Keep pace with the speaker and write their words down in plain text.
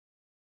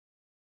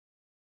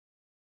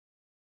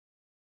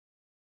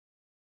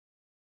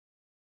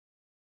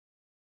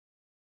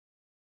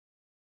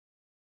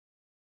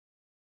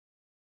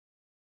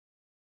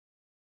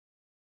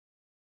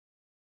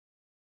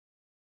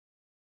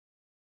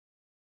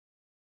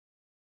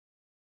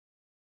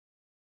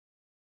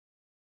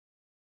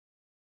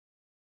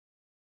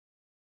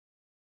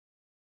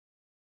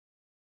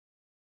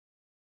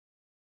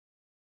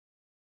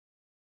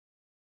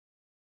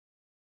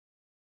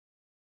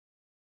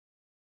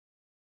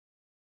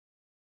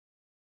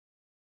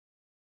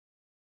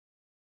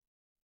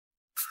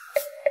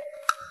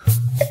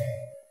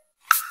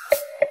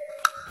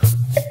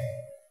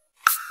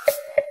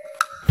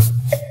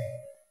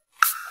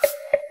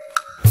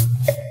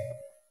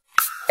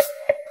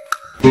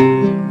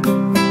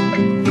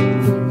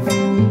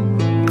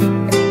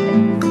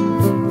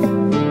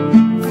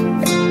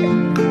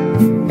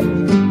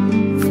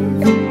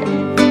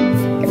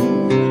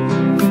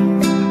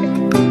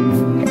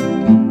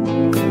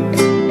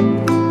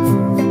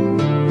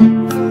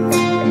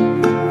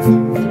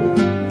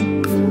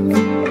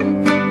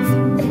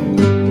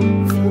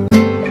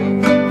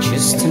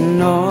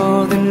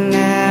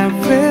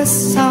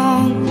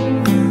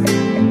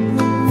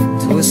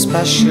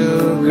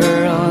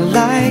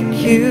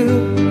you,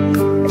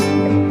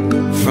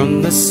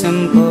 from a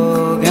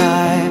simple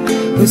guy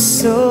who's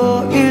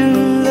so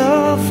in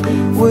love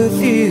with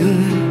you.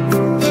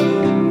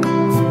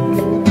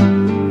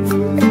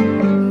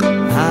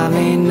 I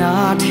may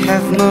not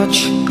have much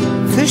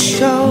to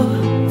show,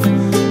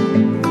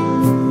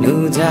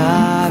 no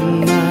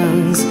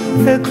diamonds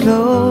that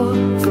glow,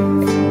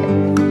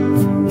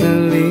 no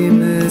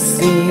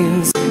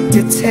limousines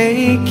to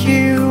take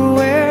you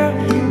where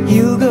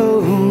you go.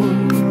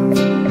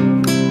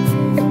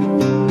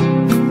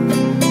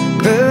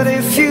 But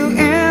if you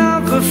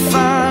ever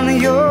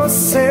find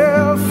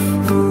yourself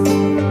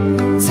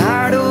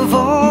tired of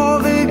all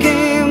the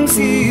games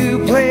you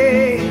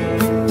play,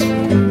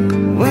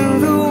 when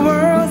the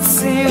world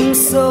seems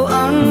so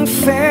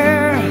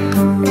unfair,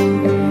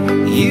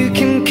 you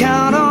can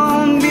count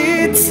on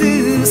me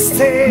to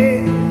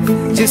stay.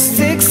 Just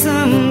take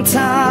some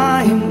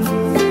time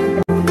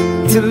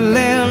to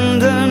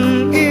lend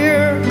an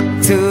ear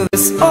to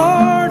this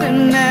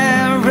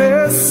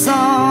ordinary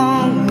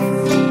song.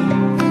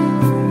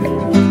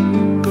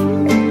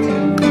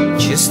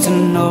 Just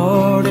an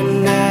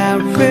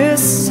ordinary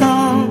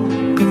song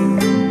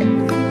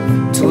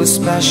to a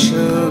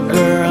special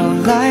girl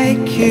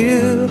like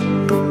you,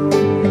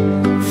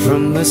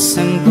 from a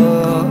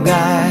simple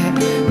guy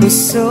who's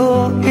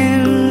so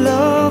in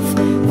love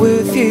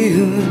with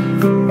you.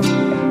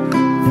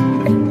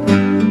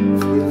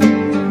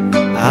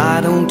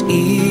 I don't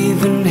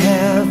even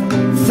have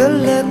the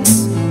lips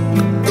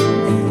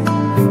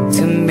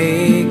to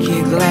make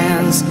you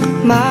glance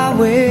my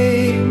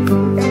way.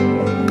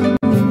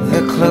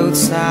 The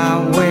clothes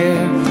I wear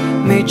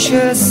may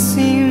just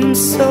seem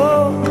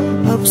so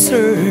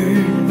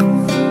absurd,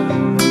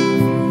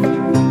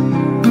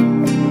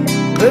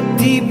 but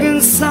deep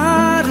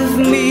inside of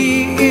me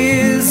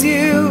is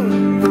you.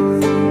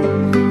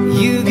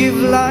 You give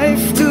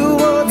life to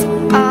what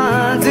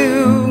I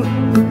do.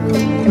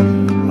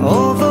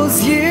 All those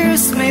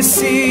years may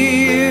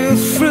see you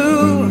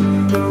through,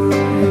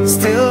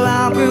 still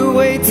I'll be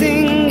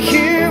waiting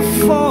here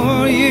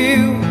for you.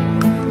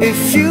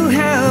 If you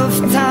have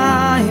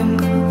time,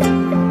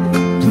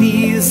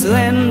 please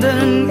lend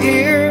an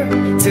ear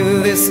to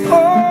this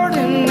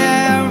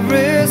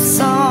ordinary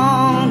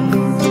song.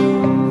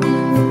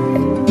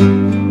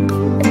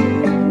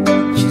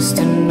 Just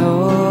an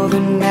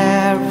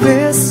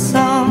ordinary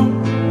song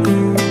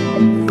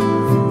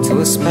to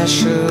a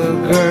special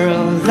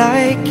girl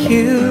like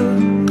you,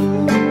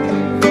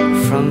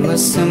 from a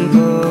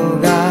simple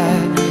guy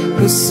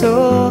who's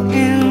so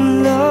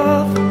in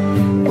love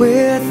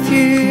with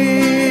you.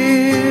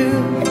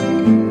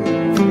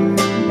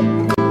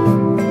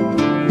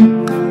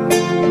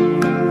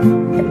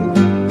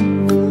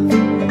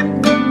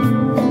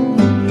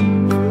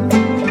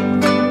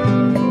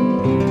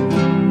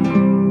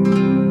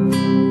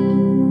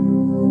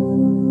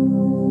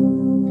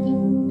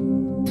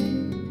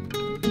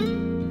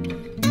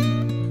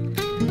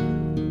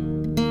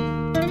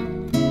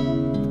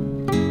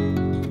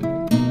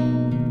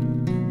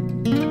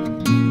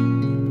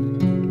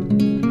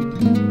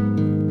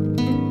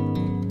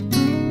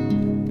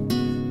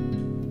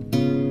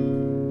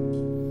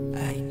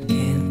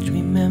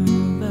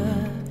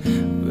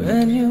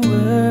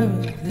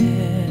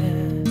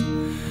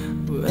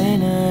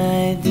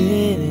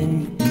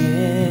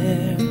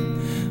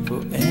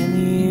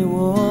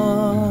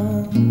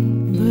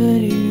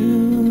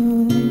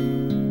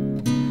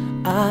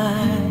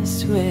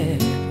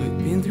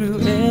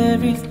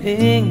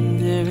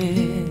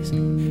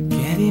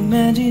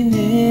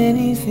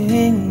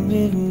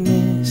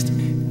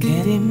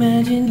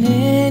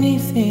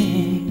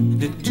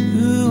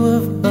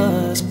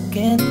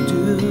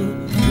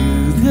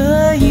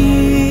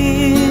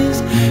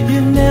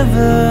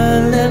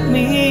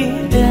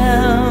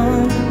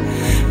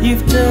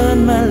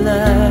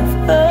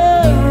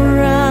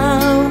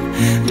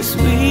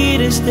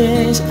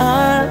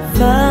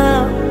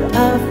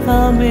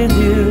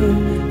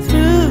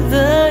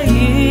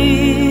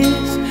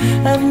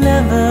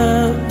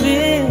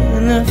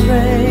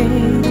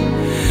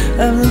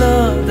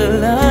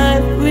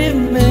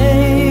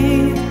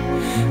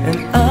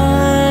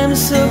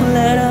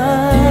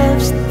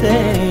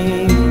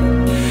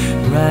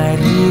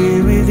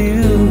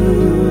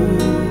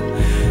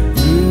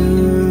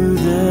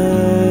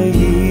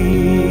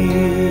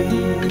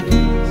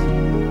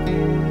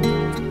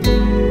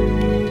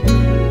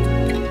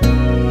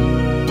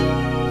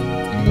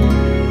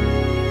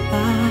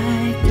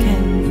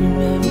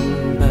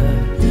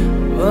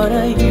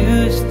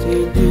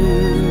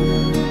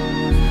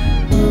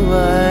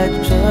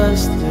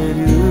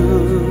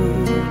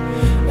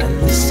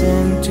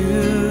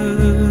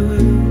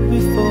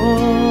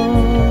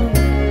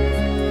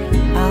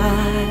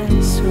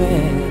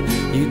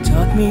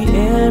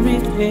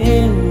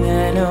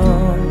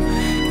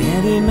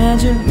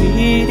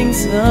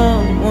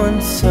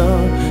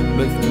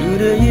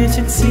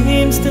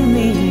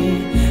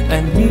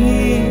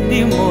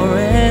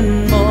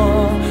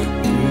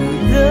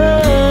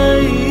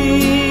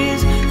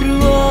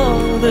 Through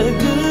all the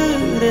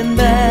good and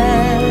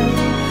bad,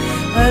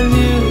 I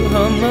knew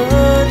how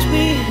much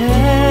we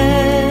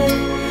had.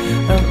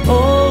 I've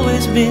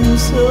always been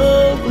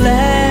so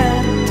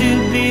glad to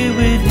be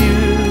with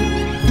you.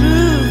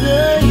 Through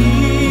the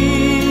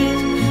years,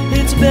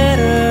 it's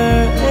better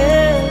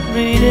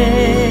every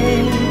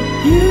day.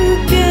 You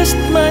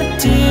kissed my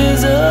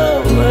tears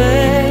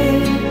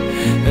away.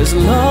 As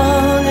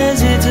long as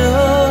it's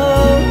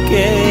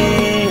okay,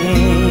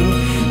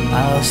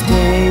 I'll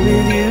stay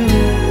with you.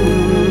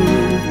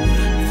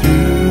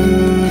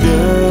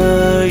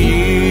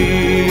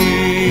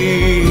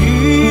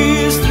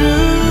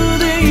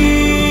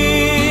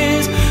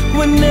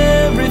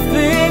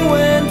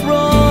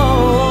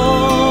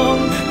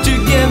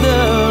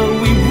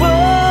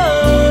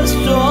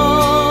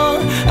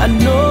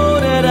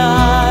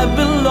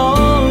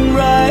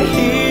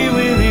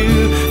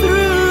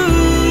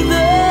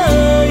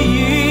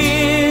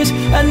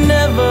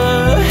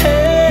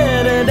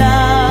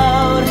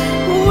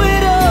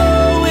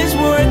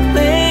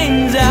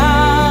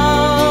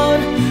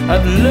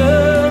 I've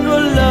learned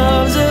what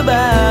love's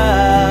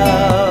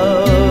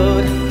about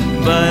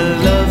by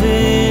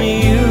loving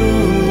you.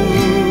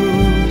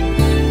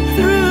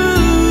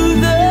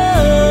 Through the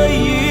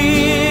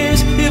years,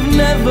 you've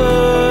never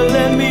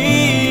let me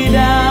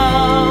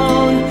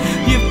down.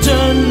 You've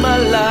turned my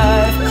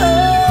life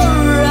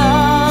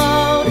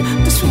around.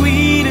 The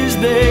sweetest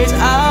days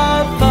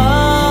I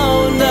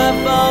found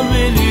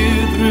with you.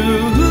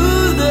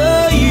 Through the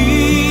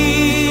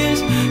years,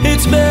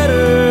 it's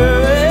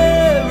better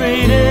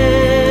every day.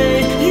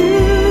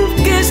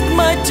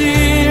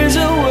 Tears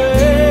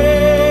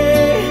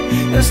away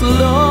as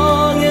long